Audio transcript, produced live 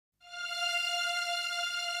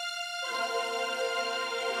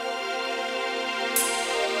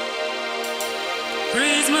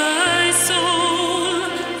Praise my soul,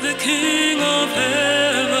 the King of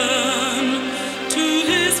heaven, to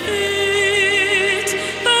his feet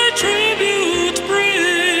thy tribute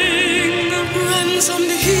bring. Ransom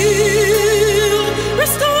the healed,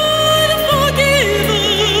 restore the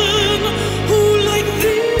forgiven, who like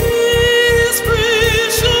this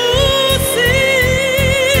praise should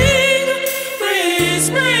sing. Praise,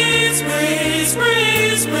 praise, praise,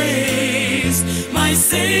 praise, praise, my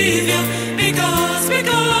Savior, because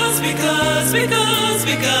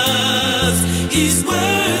he's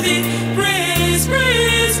worthy. Praise,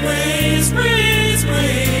 praise, praise, praise,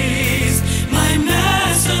 praise, my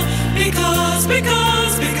Master, because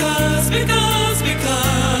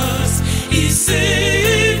he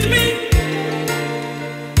saved me.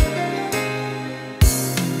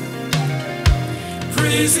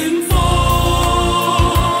 Praise him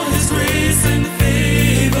for his grace and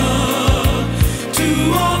favor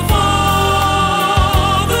to our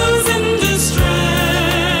fathers in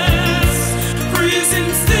distress. Praise him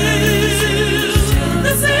still,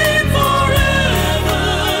 the same forever,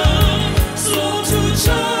 slow to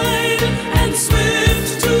chide and swift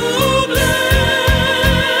to bless.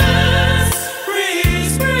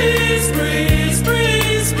 Praise, praise, praise,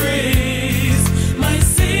 praise, praise, my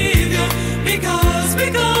Savior, because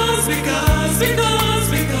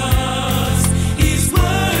he's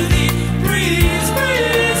worthy. Praise,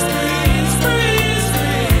 praise, praise, praise,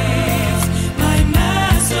 praise, my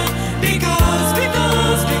Master, because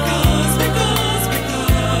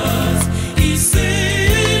he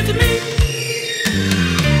saved me.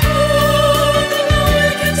 Oh, the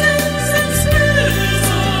narcotics and splitters,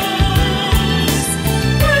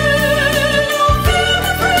 when no fear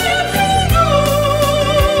afraid he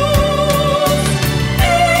knows,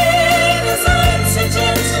 in his arms he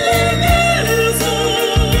gently bears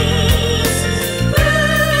us,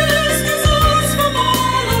 rescues us from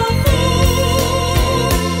all our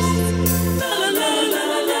foes. La la la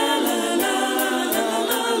la la la la la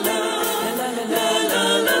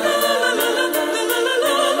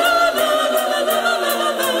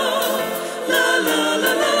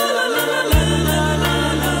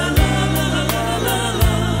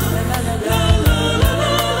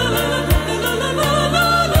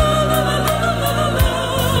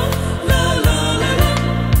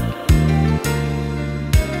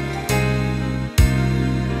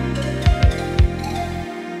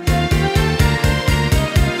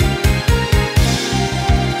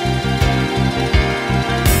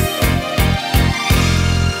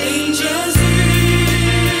angels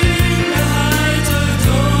in the height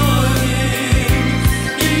adore him,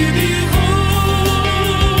 ye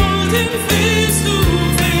behold him face to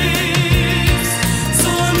face.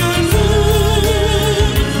 Sun and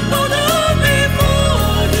moon bow down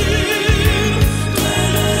before him,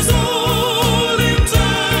 dwellers all in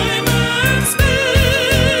time and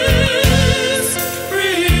space.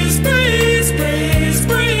 Praise, praise, praise,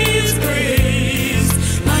 praise, praise,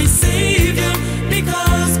 my Savior,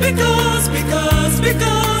 because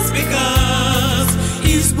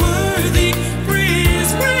he's worthy.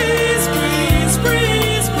 Praise, praise, praise,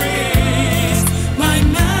 praise, praise, my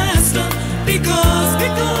Master, because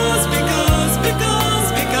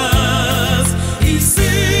he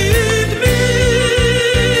saved me.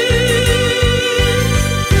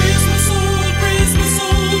 Praise my soul, praise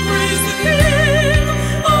the King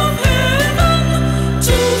of heaven,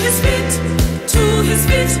 to his feet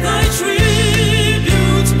thy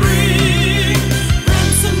tribute bring.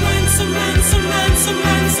 Ransom, ransom, ransom, ransom,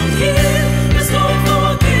 ransom, here is no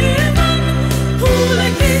forgiven, who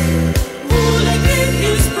like thee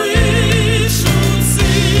his praise should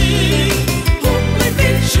sing. Who like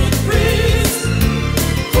thee should praise,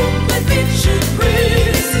 who like thee should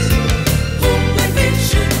praise, who like thee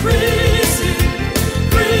should praise him.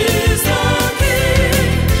 Praise the King.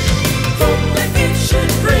 Who like thee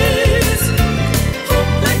should praise, who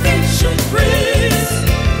like thee should praise,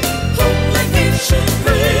 who like thee should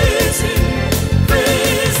praise him.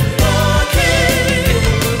 Praise the King.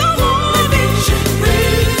 The whole nation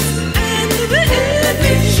praise, and the head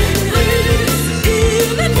should praise,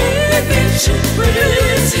 even the head should